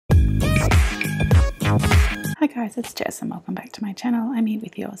Hi guys, it's Jess and welcome back to my channel. I'm here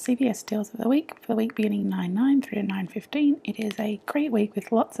with your CVS Deals of the week for the week beginning 9/9 through to 9/15. It is a great week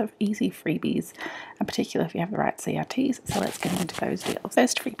with lots of easy freebies, in particular if you have the right CRTs, so let's get into those deals.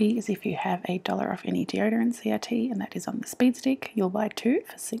 First freebie is if you have $1 off any deodorant CRT, and that is on the speed stick. You'll buy 2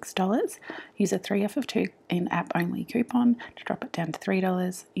 for $6. Use a 3 off of 2 in-app only coupon to drop it down to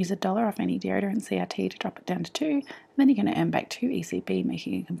 $3. Use $1 off any deodorant CRT to drop it down to 2. Then you're going to earn back 2 ECB,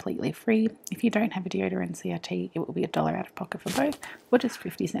 making it completely free. If you don't have a deodorant CRT, it will be $1 out of pocket for both, or just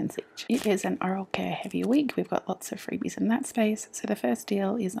 50 cents each. It is an oral care heavy week. We've got lots of freebies in that space. So the first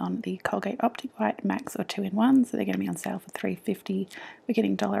deal is on the Colgate Optic White Max or 2-in-1. So they're going to be on sale for $3.50. We're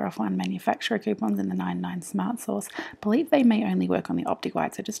getting $1 off 1 manufacturer coupons in the 9/9 Smart Source. Believe they may only work on the Optic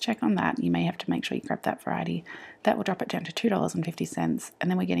White, so just check on that. You may have to make sure you grab that variety. That will drop it down to $2.50.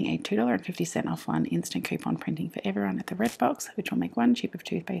 And then we're getting a $2.50 off 1 instant coupon printing for everyone at the red box, which will make 1 tube of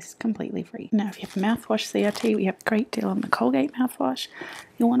toothpaste completely free. Now, if you have a mouthwash CRT, we have a great deal on the Colgate mouthwash.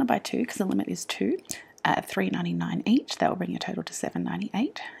 You'll want to buy 2 because the limit is 2 at $3.99 each. That will bring your total to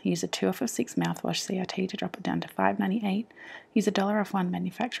 $7.98. Use a 2 off of 6 mouthwash CRT to drop it down to $5.98. Use $1 off 1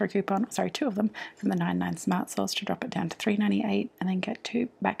 manufacturer coupon, 2 of them, from the 9/9 Smart Source to drop it down to $3.98, and then get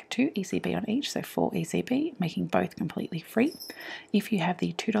back 2 ECB on each, so 4 ECB, making both completely free. If you have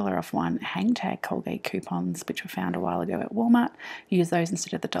the $2 off 1 hang tag Colgate coupons, which were found a while ago at Walmart, use those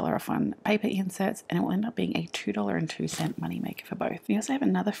instead of the $1 off 1 paper inserts, and it will end up being a $2.02 moneymaker for both. We also have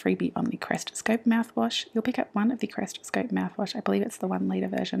another freebie on the Crestoscope mouthwash. You'll pick up 1 of the Crestoscope mouthwash, I believe it's the 1 litre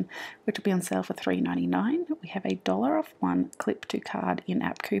version, which will be on sale for $3.99. We have a $1 off 1 clip to card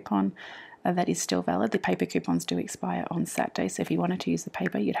in-app coupon that is still valid. The paper coupons do expire on Saturday, so if you wanted to use the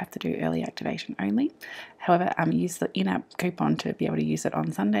paper, you'd have to do early activation only. However, use the in-app coupon to be able to use it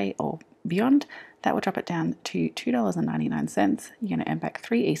on Sunday or beyond. That will drop it down to $2.99. You're going to earn back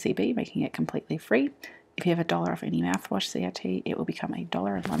 3 ECB, making it completely free. If you have $1 off any mouthwash CRT, it will become a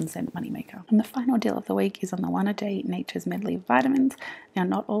 $1.01 moneymaker. And the final deal of the week is on the 1-a-day Nature's Medley of Vitamins. Now,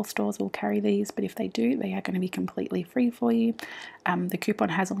 not all stores will carry these, but if they do, they are going to be completely free for you. The coupon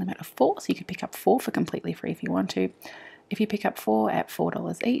has a limit of 4, so you could pick up 4 for completely free if you want to. If you pick up 4 at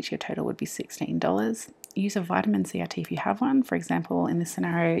 $4 each, your total would be $16. Use a vitamin CRT if you have one. For example, in this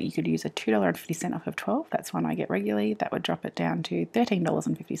scenario, you could use a $2.50 off of 12. That's one I get regularly. That would drop it down to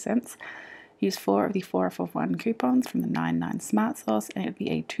 $13.50. Use 4 of the 4 off of 1 coupons from the 9/9 Smart Source, and it would be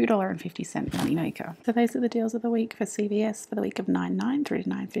a $2.50 moneymaker. So those are the deals of the week for CVS for the week of 9/9 through to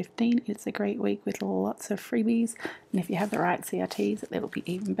 9/15. It's a great week with lots of freebies, and if you have the right CRTs, it'll be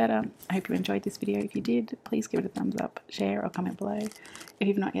even better. I hope you enjoyed this video. If you did, please give it a thumbs up, share, or comment below. If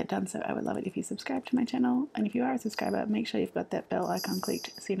you've not yet done so, I would love it if you subscribe to my channel, and if you are a subscriber, make sure you've got that bell icon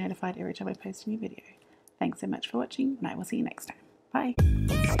clicked so you're notified every time I post a new video. Thanks so much for watching, and I will see you next time.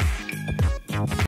 Bye!